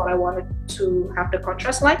reference of what I wanted to have the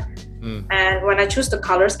contrast like. And when I choose the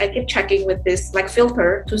colors, I keep checking with this like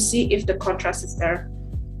filter to see if the contrast is there.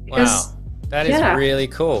 Because, wow, that is really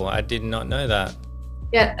cool. I did not know that.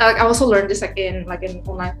 Yeah, I also learned this like in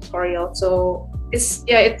online tutorial. So it's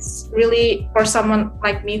really for someone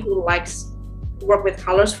like me who likes to work with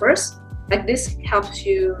colors first. Like this keeps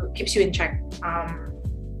you in check.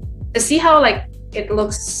 To see how like it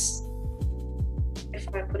looks. If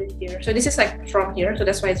I put it here, so this is like from here, so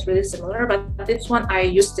that's why it's really similar. But this one I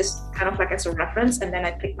use this kind of like as a reference, and then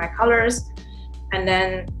I pick my colors, and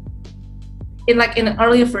then in an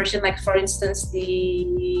earlier version, like for instance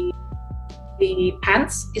the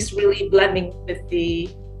pants is really blending with the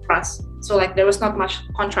grass, so like there was not much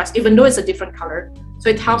contrast even though it's a different color, so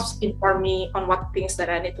it helps inform me on what things that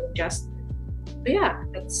I need to adjust. But yeah,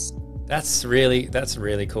 that's a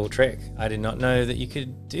really cool trick. I did not know that you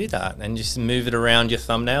could do that and just move it around your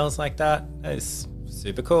thumbnails like that. That is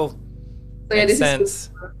super cool. So yeah, Makes this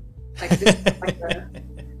sense. is this is like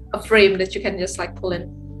a frame that you can just like pull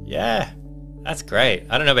in. Yeah, that's great.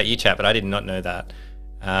 I don't know about you, chat, but I did not know that.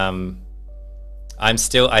 I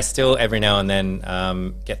still every now and then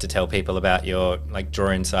get to tell people about your like draw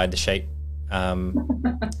inside the shape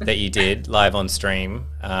that you did live on stream.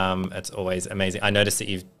 It's always amazing. I noticed that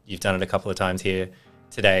you've done it a couple of times here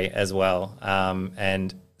today as well.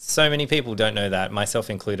 And so many people don't know that,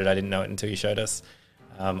 myself included. I didn't know it until you showed us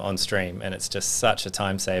on stream, and it's just such a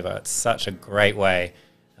time saver. It's such a great way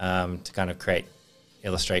to kind of create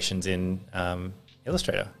illustrations in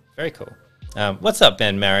Illustrator. Very cool. What's up,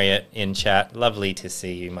 Ben Marriott in chat? Lovely to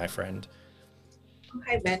see you, my friend. Oh,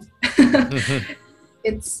 hi, Ben.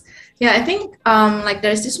 I think like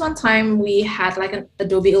there's this one time we had like an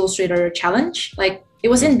Adobe Illustrator challenge. Like it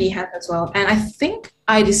was in Beehive as well, and I think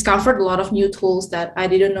I discovered a lot of new tools that I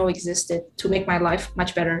didn't know existed to make my life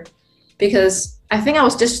much better, because I think I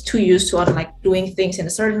was just too used to like doing things in a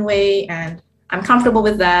certain way, and I'm comfortable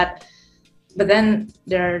with that. But then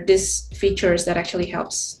there are these features that actually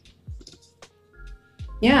helps.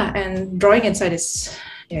 Yeah, and drawing inside it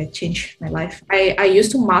changed my life. I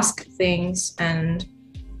used to mask things and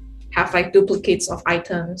have like duplicates of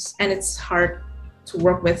items, and it's hard to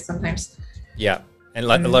work with sometimes. Yeah, and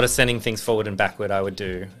like a lot of sending things forward and backward I would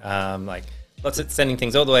do. Like lots of sending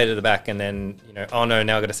things all the way to the back, and then, oh no,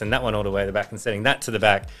 now I've got to send that one all the way to the back and sending that to the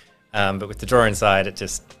back. But with the draw inside, it's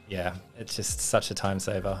just such a time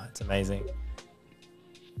saver. It's amazing.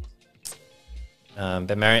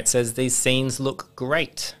 Ben Marriott says, these scenes look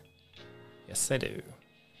great. Yes, they do.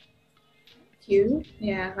 Thank you.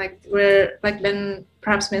 Yeah, like we're like Ben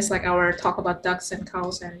perhaps missed like our talk about ducks and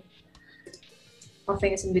cows and all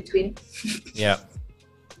things in between. Yeah.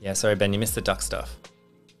 Sorry, Ben, you missed the duck stuff.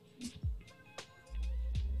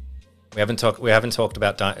 We haven't spoken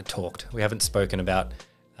about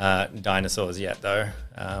dinosaurs yet, though,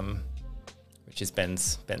 which is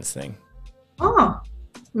Ben's thing. Oh.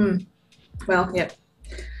 Well, yeah.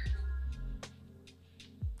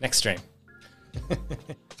 Next stream.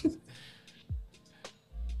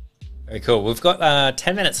 Very cool. We've got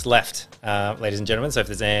 10 minutes left, ladies and gentlemen. So if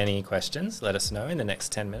there's any questions, let us know in the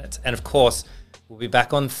next 10 minutes. And of course, we'll be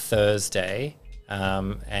back on Thursday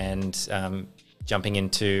jumping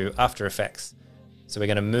into After Effects. So we're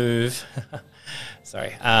going to move,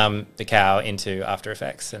 the cow into After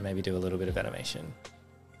Effects and maybe do a little bit of animation.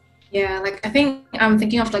 Yeah, like I think I'm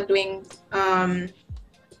thinking of like doing,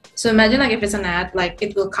 so imagine like if it's an ad, like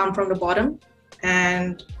it will come from the bottom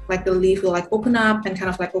and like the leaf will like open up and kind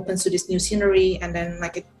of like opens to this new scenery, and then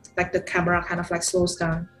like the camera kind of like slows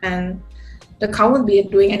down and the cow won't be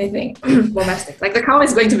doing anything domestic. Like the cow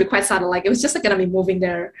is going to be quite subtle. Like it was just like gonna be moving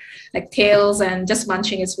their like tails and just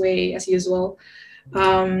munching its way as usual.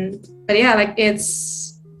 But yeah, like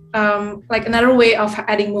it's like another way of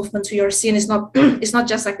adding movement to your scene is not it's not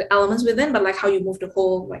just like the elements within, but like how you move the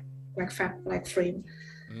whole like frame.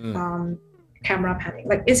 Camera panning.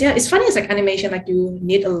 Like it's funny, it's like animation, like you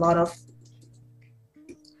need a lot of.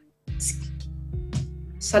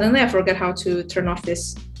 Suddenly I forget how to turn off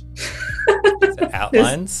this. Is it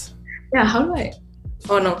outlines? Yeah, how do I?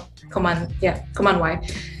 Oh no, command Y.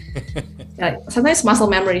 Yeah, sometimes muscle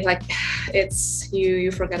memory, like it's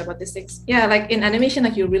you forget about these things. Yeah, like in animation,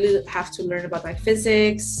 like you really have to learn about like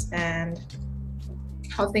physics and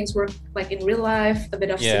how things work like in real life, a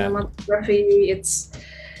bit of cinematography.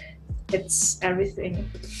 It's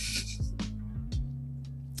everything.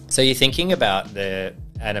 So you're thinking about the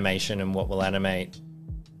animation and what will animate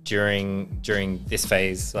during this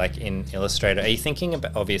phase, like in Illustrator. Are you thinking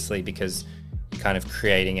about, obviously because you're kind of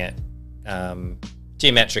creating it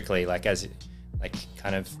geometrically, like as like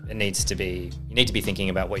kind of you need to be thinking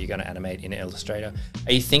about what you're going to animate in Illustrator.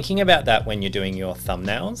 Are you thinking about that when you're doing your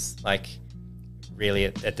thumbnails, like really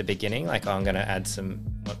at the beginning, like, oh, I'm going to add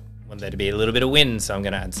want there to be a little bit of wind, so I'm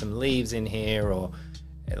going to add some leaves in here, or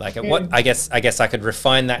like at what? I guess I could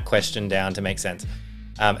refine that question down to make sense.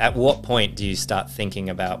 At what point do you start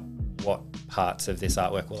thinking about what parts of this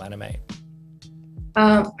artwork will animate?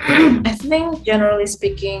 I think generally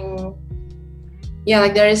speaking, yeah,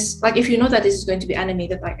 like there is, like if you know that this is going to be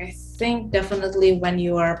animated, like I think definitely when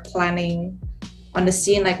you are planning on the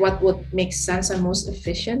scene, like what would make sense and most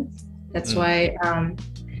efficient. That's why,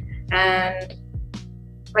 and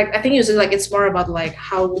like I think usually like it's more about like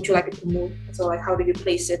how would you like it to move. So like how do you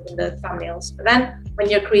place it in the thumbnails? But then when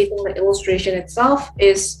you're creating the illustration itself,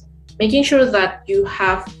 is making sure that you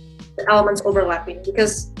have the elements overlapping,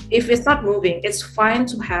 because if it's not moving, it's fine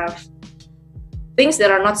to have things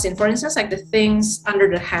that are not seen. For instance, like the things under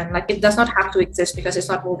the hand, like it does not have to exist because it's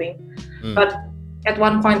not moving. But at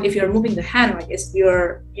one point, if you're moving the hand, like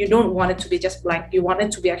you don't want it to be just blank. You want it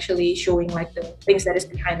to be actually showing like the things that is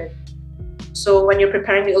behind it. So when you're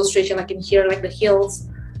preparing the illustration, like in here, like the hills,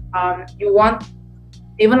 you want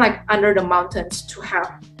even like under the mountains to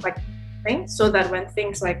have like things, so that when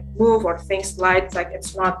things like move or things slide, like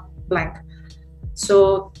it's not blank.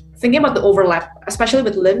 So thinking about the overlap, especially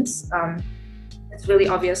with limbs, it's really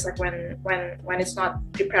obvious, like when it's not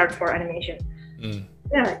prepared for animation.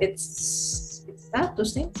 Yeah, it's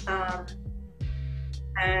those things.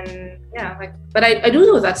 And yeah, like, but I do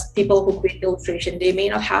know that people who create illustration, they may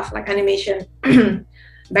not have like animation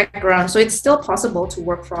background, so it's still possible to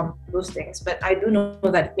work from those things. But I do know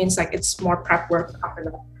that it means like it's more prep work after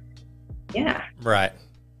that. Yeah. Right.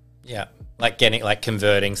 Yeah. Like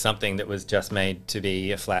converting something that was just made to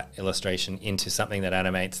be a flat illustration into something that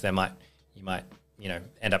animates. You might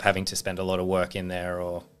end up having to spend a lot of work in there,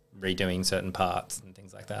 or redoing certain parts and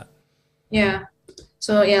things like that. Yeah.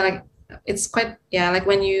 So yeah, like it's quite, like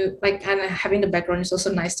when you like, and having the background is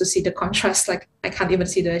also nice to see the contrast. Like I can't even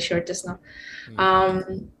see the shirt just now.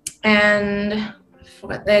 And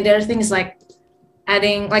the other thing is like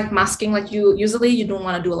adding like masking. Like you don't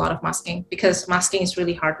want to do a lot of masking, because masking is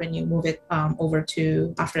really hard when you move it over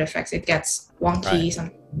to After Effects. It gets wonky,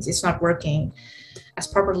 sometimes it's not working as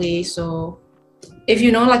properly. So if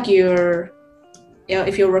you know like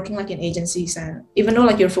if you're working like in agencies, and even though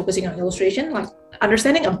like you're focusing on illustration, like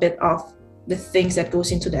understanding a bit of the things that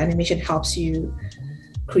goes into the animation helps you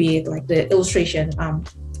create like the illustration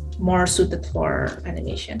more suited for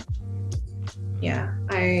animation. Yeah,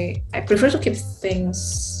 I prefer to keep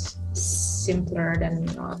things simpler than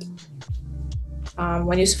not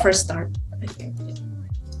when you first start, I think.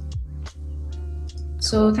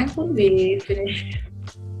 So thankfully we finished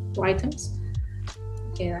 2 items.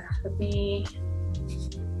 Yeah, let me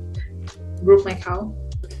group my cow.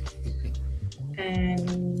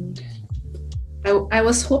 And I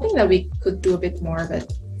was hoping that we could do a bit more,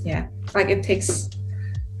 but yeah, like it takes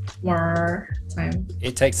more time.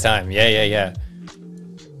 It takes time. Yeah.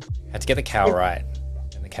 Had to get the cow right,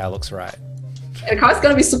 and the cow looks right. The cow is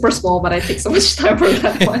gonna be super small, but I take so much time for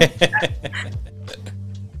that one.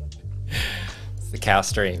 It's the cow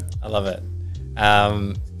stream. I love it.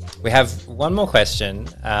 We have one more question.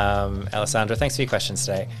 Alessandra, thanks for your questions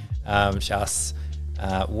today. She asks,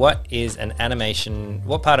 what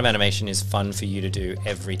part of animation is fun for you to do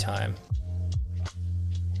every time?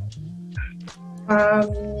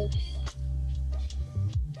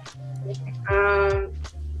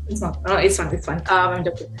 It's not. Oh, it's fun. It's fun. I'm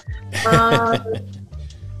joking.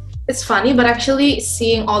 It's funny, but actually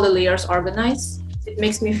seeing all the layers organized, it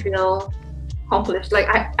makes me feel accomplished. Like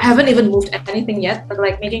I haven't even moved anything yet, but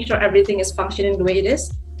like making sure everything is functioning the way it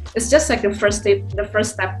is. It's just like the first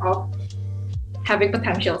step of having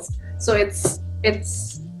potentials. So it's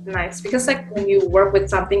nice because like when you work with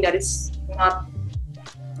something that is not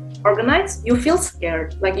organized, you feel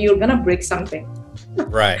scared, like you're gonna break something.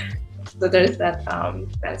 Right. So there's that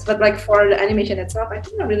sense. But like for the animation itself, I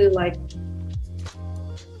think I really like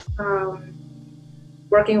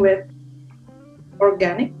working with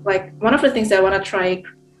organic. Like one of the things that I want to try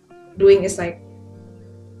doing is like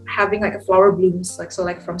having like a flower blooms, like so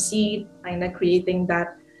like from seed and then creating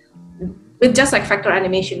that with just like factor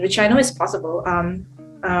animation, which I know is possible.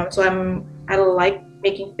 So I like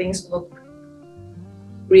making things look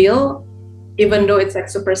real, even though it's like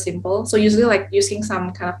super simple. So usually like using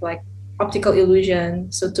some kind of like optical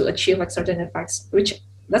illusion, so to achieve like certain effects, which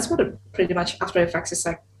that's what pretty much After Effects is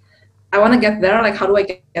like. I want to get there. Like, how do I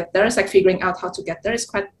get there? It's like figuring out how to get there. It's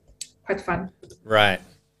quite fun. Right.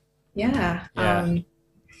 Yeah.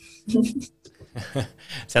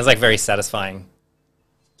 Sounds like very satisfying.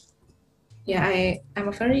 Yeah, I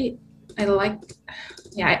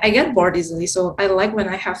get bored easily. So I like when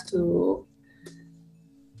I have to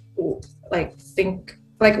like think.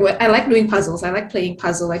 Like I like doing puzzles. I like playing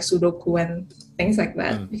puzzle like Sudoku and things like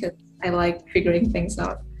that because I like figuring things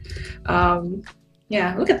out.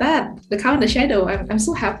 Yeah, look at that. The cow in the shadow. I'm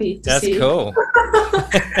so happy to see. That's cool.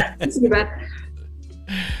 To see that.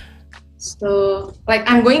 So like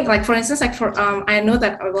I'm going like for instance like for I know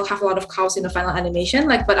that I will have a lot of cows in the final animation,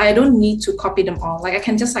 like but I don't need to copy them all. Like I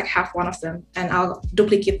can just like have one of them and I'll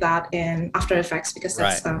duplicate that in After Effects because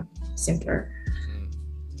that's simpler.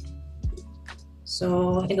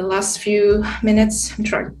 So in the last few minutes I'm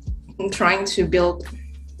trying to build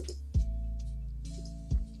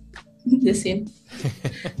this scene.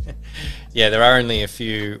 Yeah, there are only a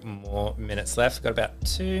few more minutes left. Got about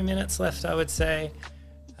 2 minutes left, I would say.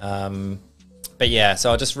 But yeah,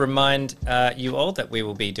 so I'll just remind you all that we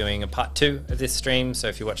will be doing a part 2 of this stream. So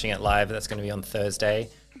if you're watching it live, that's going to be on Thursday.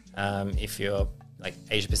 If you're like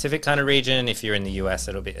Asia Pacific kind of region, if you're in the US,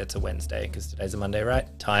 it's a Wednesday because today's a Monday, right?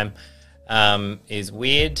 Time is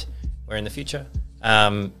weird. We're in the future.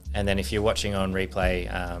 And then if you're watching on replay,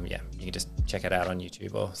 yeah, you can just check it out on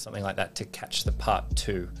YouTube or something like that to catch the part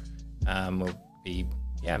 2. We'll be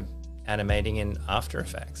animating in After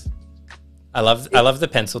Effects. I love the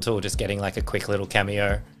pencil tool just getting like a quick little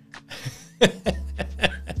cameo.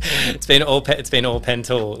 It's been all pen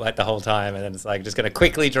tool like the whole time, and then it's like just gonna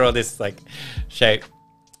quickly draw this like shape.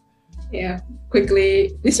 Yeah,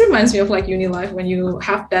 quickly. This reminds me of like uni life when you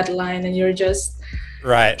have deadline and you're just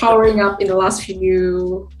powering up in the last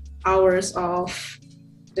few hours of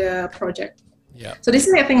the project. Yeah. So this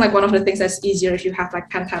is I think like one of the things that's easier if you have like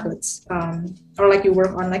pen tablets or like you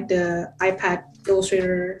work on like the iPad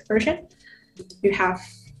Illustrator version. You have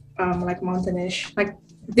like mountainish. Like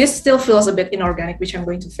this still feels a bit inorganic, which I'm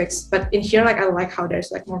going to fix. But in here, like I like how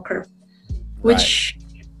there's like more curve, which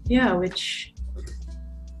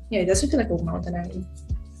it doesn't feel like a mountain. I'm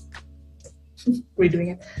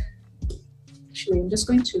redoing it. Actually, I'm just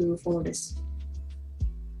going to follow this.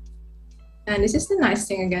 And this is the nice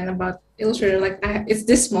thing again about Illustrator. Like it's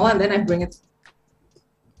this small, and then I bring it.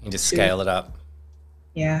 You just scale it up.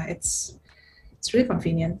 Yeah, it's really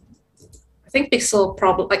convenient. I think pixel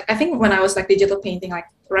problem. Like I think when I was like digital painting, like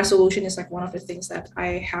resolution is like one of the things that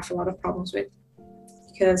I have a lot of problems with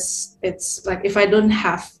because it's like if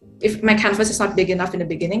my canvas is not big enough in the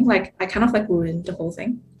beginning, like I kind of like ruin the whole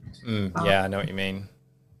thing. Yeah, I know what you mean.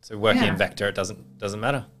 So working in vector, it doesn't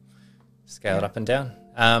matter. Scale it up and down.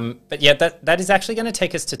 But yeah, that is actually going to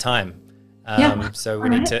take us to time. So we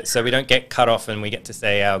need to, so we don't get cut off and we get to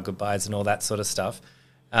say our goodbyes and all that sort of stuff.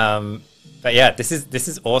 But yeah, this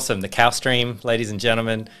is awesome. The cow stream, ladies and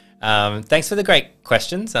gentlemen. Thanks for the great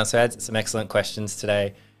questions. So I had some excellent questions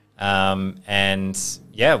today. And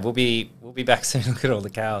yeah, we'll be back soon. Look at all the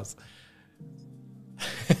cows.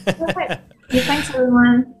 Thanks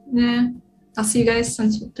everyone. Yeah, I'll see you guys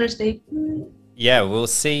on Thursday. Yeah, we'll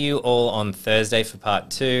see you all on Thursday for part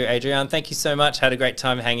 2. Adrianne, thank you so much. Had a great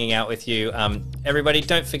time hanging out with you. Everybody,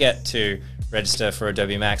 don't forget to register for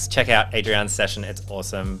Adobe Max, check out Adrianne's session. It's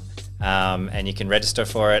awesome. And you can register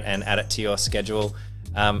for it and add it to your schedule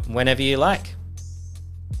whenever you like.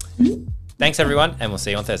 Thanks, everyone, and we'll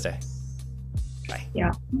see you on Thursday. Bye.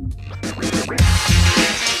 Yeah.